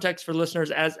bit of context for listeners,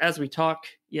 as we talk,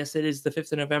 yes, it is the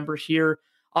 5th of November here.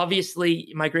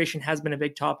 Obviously, migration has been a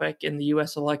big topic in the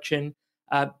U.S. election.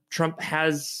 Trump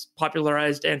has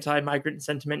popularized anti-migrant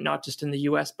sentiment, not just in the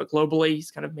U.S., but globally. He's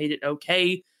kind of made it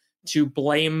okay to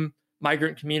blame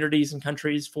migrant communities and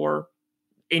countries for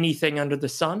anything under the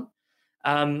sun.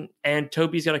 And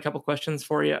Toby's got a couple questions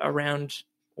for you around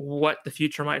what the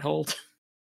future might hold?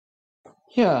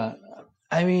 Yeah,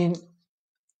 I mean,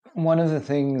 one of the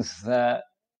things that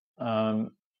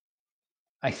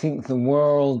I think the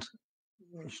world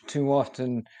too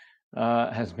often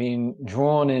has been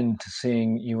drawn into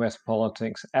seeing US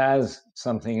politics as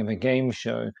something of a game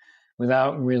show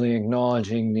without really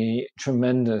acknowledging the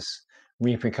tremendous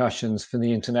repercussions for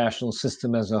the international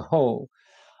system as a whole.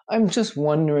 I'm just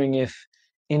wondering if,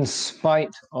 in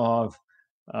spite of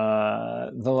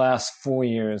the last 4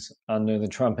 years under the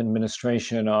Trump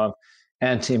administration of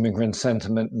anti-immigrant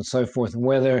sentiment and so forth,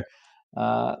 whether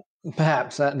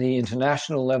perhaps at the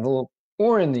international level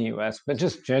or in the US, but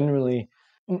just generally,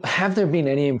 have there been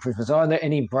any improvements? Are there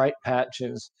any bright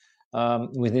patches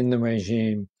within the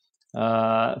regime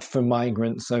for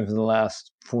migrants over the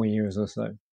last 4 years or so?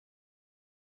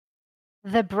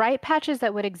 The bright patches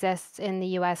that would exist in the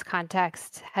US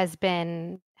context has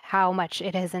been how much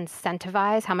it has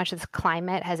incentivized, how much this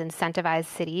climate has incentivized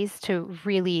cities to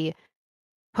really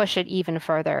push it even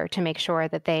further to make sure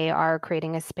that they are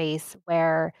creating a space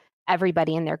where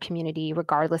everybody in their community,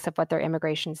 regardless of what their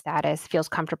immigration status, feels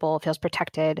comfortable, feels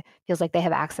protected, feels like they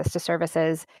have access to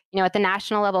services. At the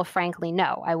national level, frankly,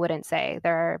 no, I wouldn't say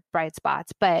there are bright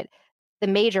spots. But the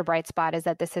major bright spot is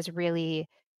that this has really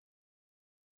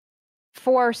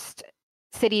forced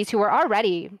cities who were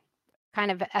already kind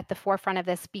of at the forefront of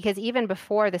this, because even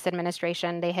before this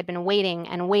administration, they had been waiting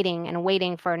and waiting and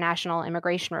waiting for national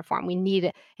immigration reform. We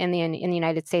need in the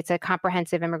United States a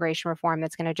comprehensive immigration reform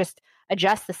that's going to just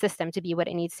adjust the system to be what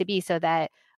it needs to be, so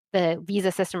that the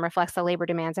visa system reflects the labor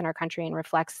demands in our country and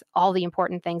reflects all the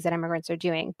important things that immigrants are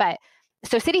doing. But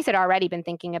so cities had already been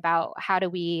thinking about how do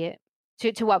we,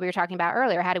 to what we were talking about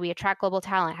earlier, how do we attract global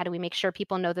talent? How do we make sure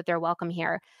people know that they're welcome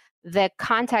here? The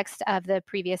context of the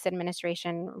previous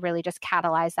administration really just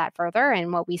catalyzed that further.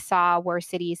 And what we saw were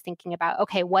cities thinking about,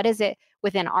 okay, what is it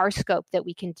within our scope that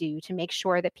we can do to make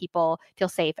sure that people feel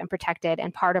safe and protected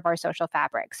and part of our social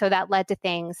fabric? So that led to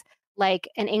things like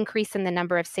an increase in the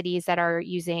number of cities that are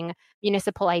using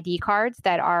municipal ID cards,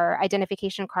 that are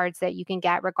identification cards that you can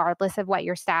get regardless of what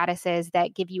your status is,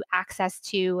 that give you access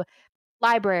to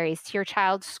libraries, to your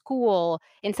child's school.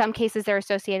 In some cases, they're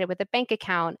associated with a bank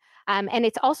account. And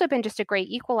it's also been just a great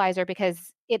equalizer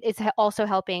because it is also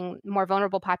helping more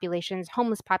vulnerable populations,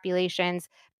 homeless populations,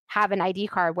 have an ID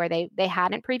card where they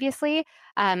hadn't previously,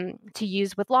 to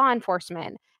use with law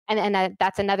enforcement. And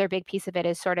that's another big piece of it,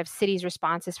 is sort of cities'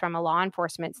 responses from a law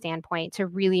enforcement standpoint to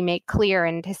really make clear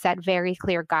and to set very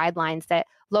clear guidelines that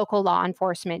local law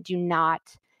enforcement do not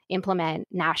implement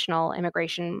national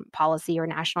immigration policy or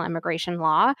national immigration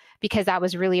law, because that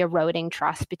was really eroding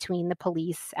trust between the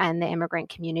police and the immigrant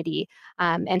community.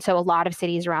 And so a lot of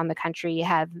cities around the country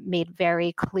have made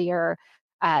very clear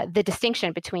the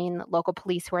distinction between local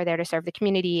police who are there to serve the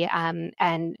community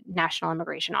and national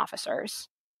immigration officers.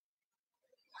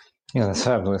 Yeah, that's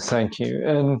fabulous. Thank you.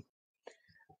 And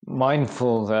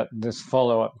mindful that this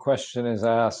follow-up question is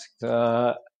asked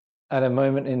at a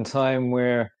moment in time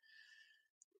where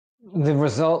the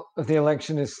result of the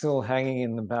election is still hanging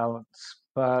in the balance.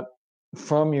 But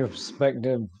from your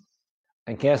perspective,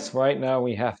 I guess right now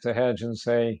we have to hedge and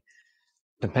say,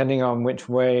 depending on which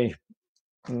way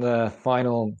the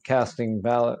final casting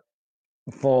ballot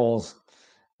falls,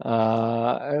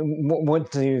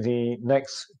 what do the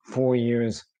next 4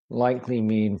 years likely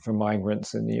mean for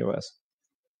migrants in the US?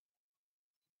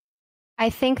 I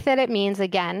think that it means,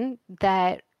 again,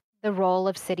 that the role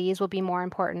of cities will be more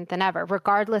important than ever,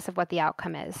 regardless of what the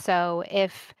outcome is. So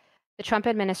if the Trump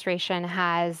administration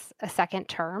has a second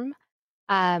term,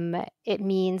 it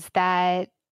means that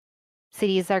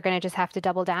cities are going to just have to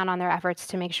double down on their efforts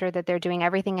to make sure that they're doing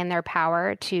everything in their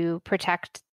power to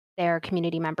protect their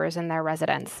community members and their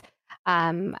residents.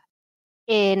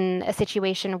 In a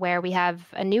situation where we have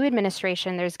a new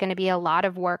administration, there's going to be a lot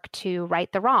of work to right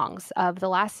the wrongs of the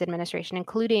last administration,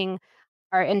 including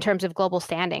in terms of global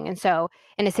standing. And so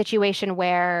in a situation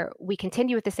where we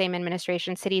continue with the same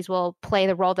administration, cities will play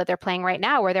the role that they're playing right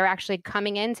now, where they're actually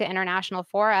coming into international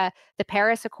fora. The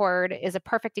Paris Accord is a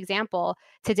perfect example.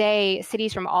 Today,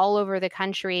 cities from all over the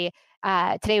country,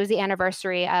 today was the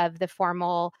anniversary of the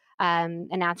formal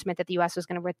announcement that the US was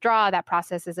going to withdraw. That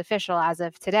process is official as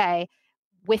of today.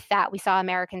 With that, we saw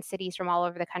American cities from all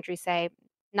over the country say,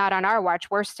 not on our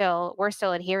watch. We're still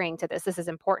adhering to this. This is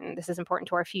important. This is important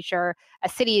to our future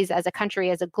as cities, as a country,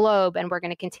 as a globe, and we're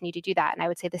going to continue to do that. And I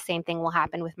would say the same thing will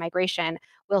happen with migration.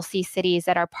 We'll see cities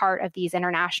that are part of these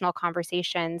international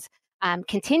conversations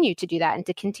continue to do that and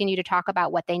to continue to talk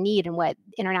about what they need and what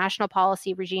international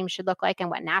policy regimes should look like and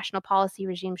what national policy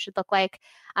regimes should look like.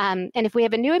 And if we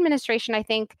have a new administration, I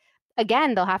think,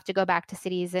 again, they'll have to go back to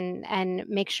cities and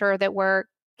make sure that we're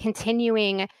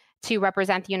continuing to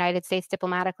represent the United States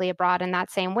diplomatically abroad in that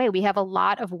same way. We have a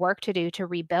lot of work to do to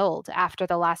rebuild after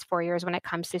the last 4 years when it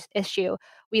comes to this issue.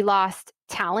 We lost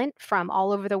talent from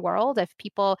all over the world of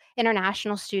people,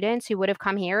 international students who would have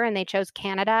come here and they chose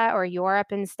Canada or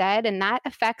Europe instead, and that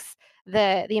affects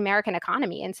the American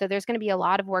economy. And so there's going to be a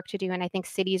lot of work to do, and I think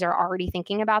cities are already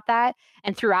thinking about that.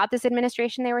 And throughout this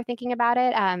administration, they were thinking about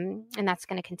it, and that's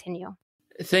going to continue.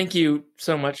 Thank you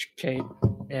so much, Kate.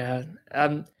 Yeah.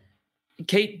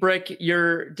 Kate Brick,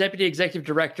 you're Deputy Executive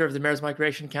Director of the Mayor's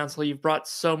Migration Council. You've brought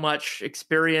so much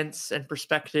experience and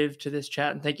perspective to this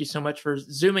chat, and thank you so much for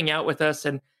zooming out with us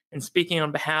and speaking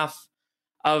on behalf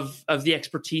of the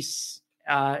expertise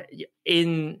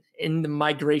in the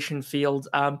migration field.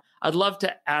 I'd love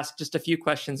to ask just a few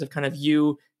questions of kind of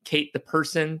you, Kate, the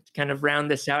person, to kind of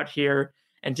round this out here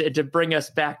and to bring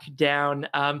us back down.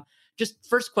 Just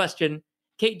first question,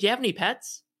 Kate, do you have any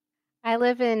pets? I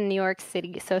live in New York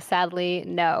City, so sadly,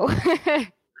 no.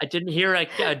 I didn't hear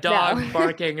a dog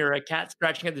barking or a cat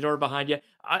scratching at the door behind you.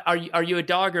 Are you a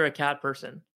dog or a cat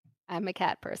person? I'm a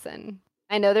cat person.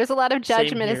 I know there's a lot of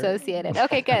judgment associated.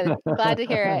 Okay, good. Glad to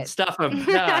hear it. Stuff them.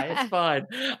 Nah, it's fine.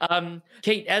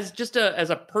 Kate, as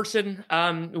a person,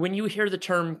 when you hear the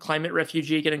term climate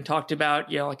refugee getting talked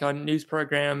about, like on news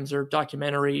programs or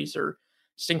documentaries or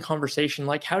just in conversation,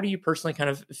 like how do you personally kind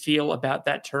of feel about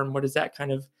that term? What is that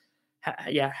kind of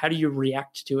how do you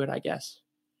react to it, I guess?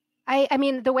 I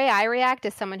mean, the way I react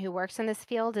as someone who works in this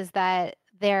field is that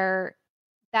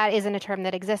that isn't a term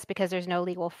that exists because there's no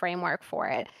legal framework for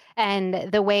it. And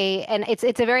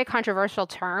it's a very controversial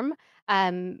term.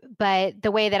 But the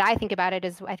way that I think about it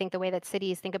is, I think the way that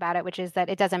cities think about it, which is that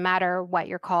it doesn't matter what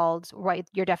you're called, what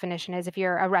your definition is. If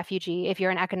you're a refugee, if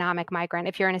you're an economic migrant,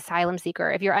 if you're an asylum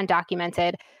seeker, if you're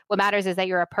undocumented, what matters is that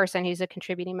you're a person who's a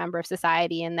contributing member of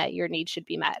society and that your needs should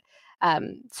be met.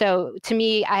 So to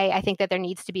me, I think that there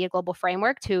needs to be a global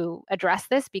framework to address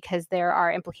this because there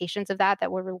are implications of that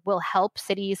will help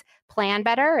cities plan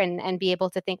better and be able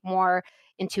to think more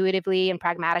intuitively and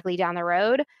pragmatically down the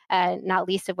road, not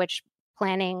least of which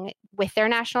planning with their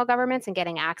national governments and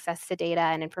getting access to data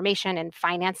and information and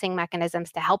financing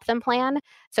mechanisms to help them plan.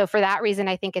 So for that reason,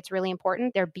 I think it's really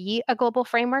important there be a global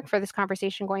framework for this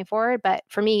conversation going forward. But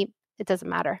for me, it doesn't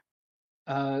matter.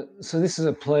 So this is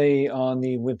a play on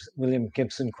the William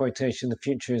Gibson quotation, "The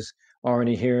future's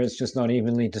already here, it's just not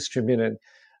evenly distributed."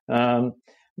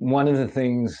 One of the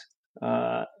things,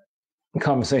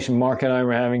 conversation Mark and I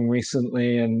were having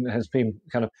recently and has been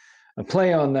kind of a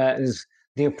play on that is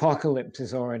the apocalypse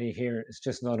is already here, it's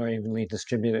just not evenly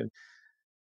distributed.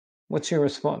 What's your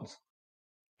response?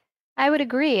 I would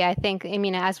agree. I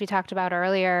mean, as we talked about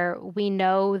earlier, we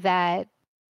know that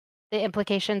the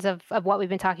implications of what we've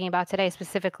been talking about today,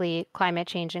 specifically climate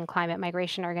change and climate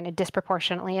migration, are going to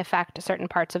disproportionately affect certain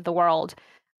parts of the world,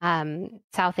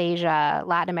 South Asia,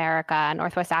 Latin America,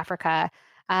 Northwest Africa.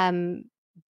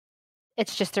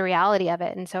 It's just a reality of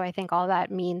it. And so I think all that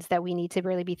means that we need to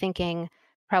really be thinking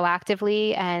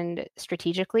proactively and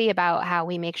strategically about how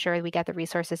we make sure we get the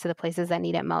resources to the places that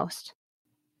need it most.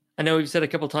 I know we've said a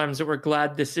couple times that we're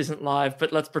glad this isn't live,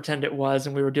 but let's pretend it was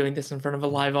and we were doing this in front of a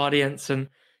live audience. And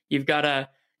you've got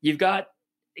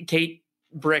Kate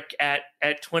Brick at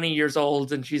 20 years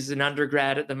old, and she's an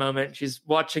undergrad at the moment. She's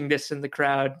watching this in the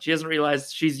crowd. She doesn't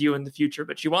realize she's you in the future,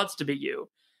 but she wants to be you.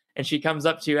 And she comes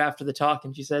up to you after the talk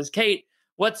and she says, "Kate,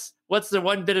 what's the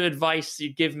one bit of advice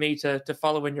you'd give me to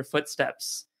follow in your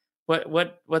footsteps?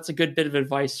 What's a good bit of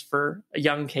advice for a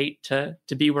young Kate to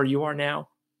be where you are now?"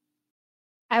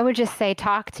 I would just say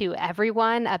talk to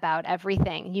everyone about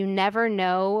everything. You never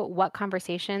know what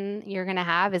conversation you're going to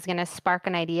have is going to spark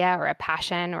an idea or a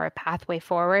passion or a pathway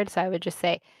forward. So I would just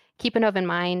say keep an open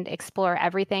mind, explore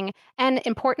everything. And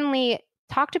importantly,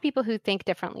 talk to people who think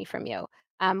differently from you,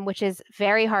 which is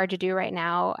very hard to do right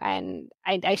now. And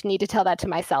I need to tell that to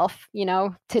myself,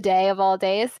 today of all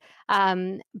days.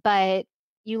 But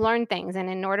you learn things. And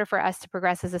in order for us to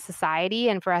progress as a society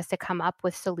and for us to come up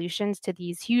with solutions to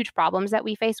these huge problems that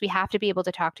we face, we have to be able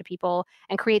to talk to people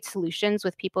and create solutions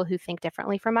with people who think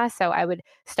differently from us. So I would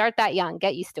start that young,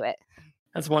 get used to it.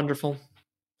 That's wonderful.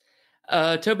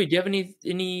 Toby, do you have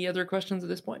any other questions at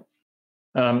this point?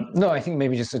 No, I think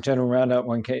maybe just a general roundup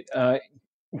one, Kate.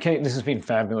 Kate, this has been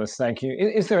fabulous. Thank you.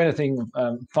 Is there anything,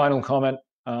 final comment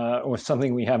or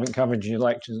something we haven't covered you'd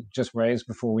like to just raise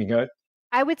before we go?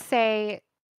 I would say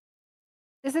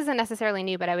this isn't necessarily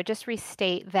new, but I would just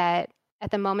restate that at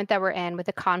the moment that we're in with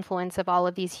the confluence of all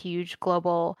of these huge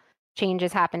global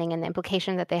changes happening and the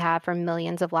implications that they have for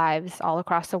millions of lives all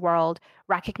across the world,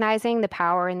 recognizing the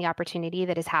power and the opportunity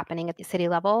that is happening at the city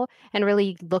level, and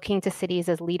really looking to cities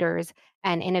as leaders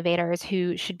and innovators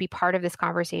who should be part of this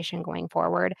conversation going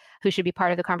forward, who should be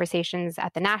part of the conversations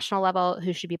at the national level,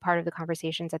 who should be part of the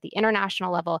conversations at the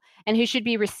international level, and who should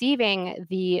be receiving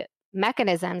the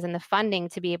mechanisms and the funding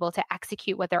to be able to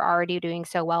execute what they're already doing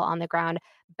so well on the ground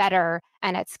better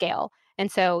and at scale. And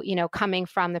so, coming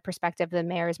from the perspective of the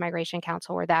Mayor's Migration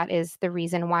Council, where that is the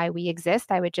reason why we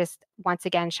exist, I would just once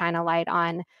again shine a light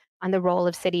on the role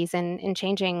of cities in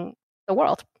changing the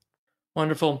world.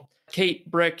 Wonderful. Kate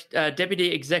Brick,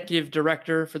 Deputy Executive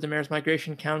Director for the Mayor's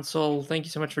Migration Council, thank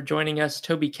you so much for joining us.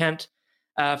 Toby Kent,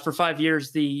 for 5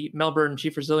 years, the Melbourne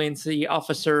Chief Resiliency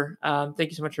Officer. Thank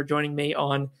you so much for joining me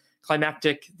on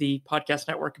Climactic, the podcast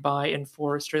network by and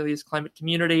for Australia's climate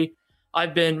community.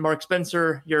 I've been Mark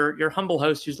Spencer, your humble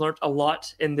host who's learned a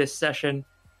lot in this session.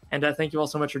 And thank you all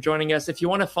so much for joining us. If you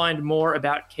want to find more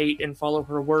about Kate and follow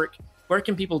her work, where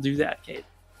can people do that, Kate?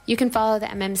 You can follow the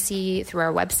MMC through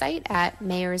our website at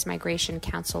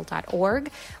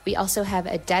mayorsmigrationcouncil.org. We also have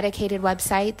a dedicated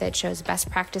website that shows best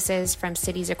practices from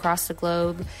cities across the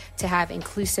globe to have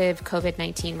inclusive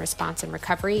COVID-19 response and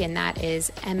recovery, and that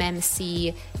is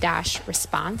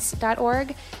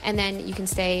mmc-response.org. And then you can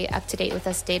stay up to date with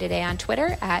us day to day on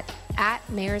Twitter at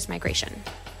mayorsmigration.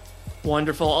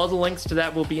 Wonderful. All the links to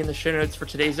that will be in the show notes for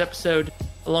today's episode,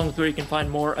 along with where you can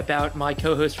find more about my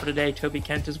co-host for today, Toby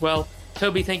Kent, as well.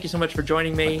 Toby, thank you so much for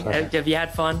joining me. Have you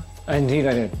had fun? Indeed,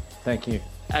 I did. Thank you.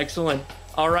 Excellent.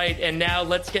 All right, and now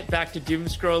let's get back to doom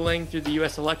scrolling through the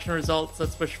U.S. election results.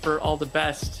 Let's wish for all the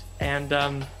best,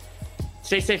 and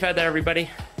stay safe out there, everybody.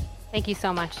 Thank you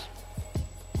so much.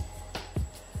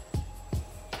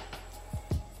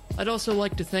 I'd also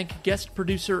like to thank guest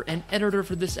producer and editor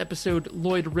for this episode,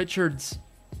 Lloyd Richards.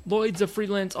 Lloyd's a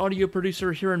freelance audio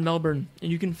producer here in Melbourne, and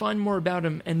you can find more about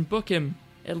him and book him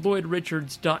at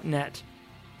lloydrichards.net.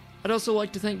 I'd also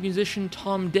like to thank musician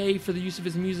Tom Day for the use of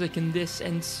his music in this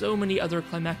and so many other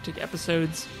Climactic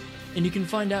episodes, and you can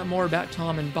find out more about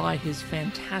Tom and buy his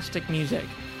fantastic music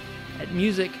at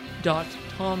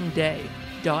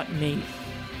music.tomday.me.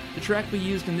 The track we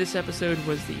used in this episode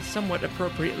was the somewhat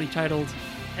appropriately titled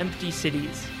Empty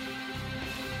Cities.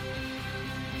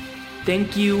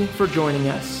 Thank you for joining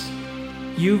us.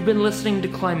 You've been listening to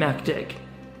Climactic,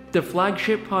 the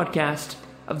flagship podcast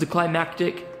of the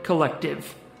Climactic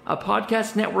Collective, a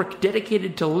podcast network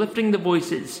dedicated to lifting the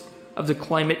voices of the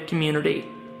climate community.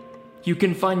 You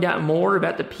can find out more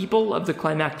about the people of the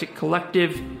Climactic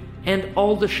Collective and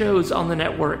all the shows on the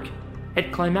network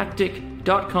at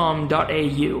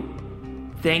climactic.com.au.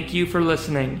 Thank you for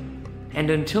listening, and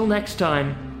until next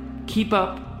time, keep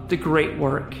up the great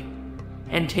work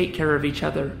and take care of each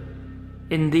other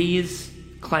in these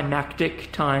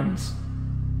climactic times.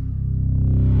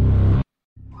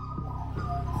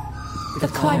 The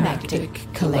Climactic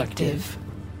Collective.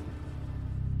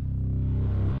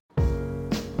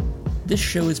 This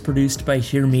show is produced by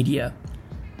Hear Media,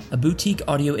 a boutique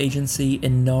audio agency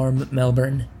in Narm,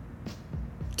 Melbourne.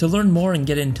 To learn more and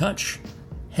get in touch,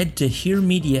 head to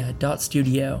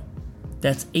hearmedia.studio.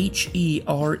 That's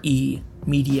HERE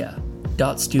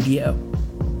media.studio.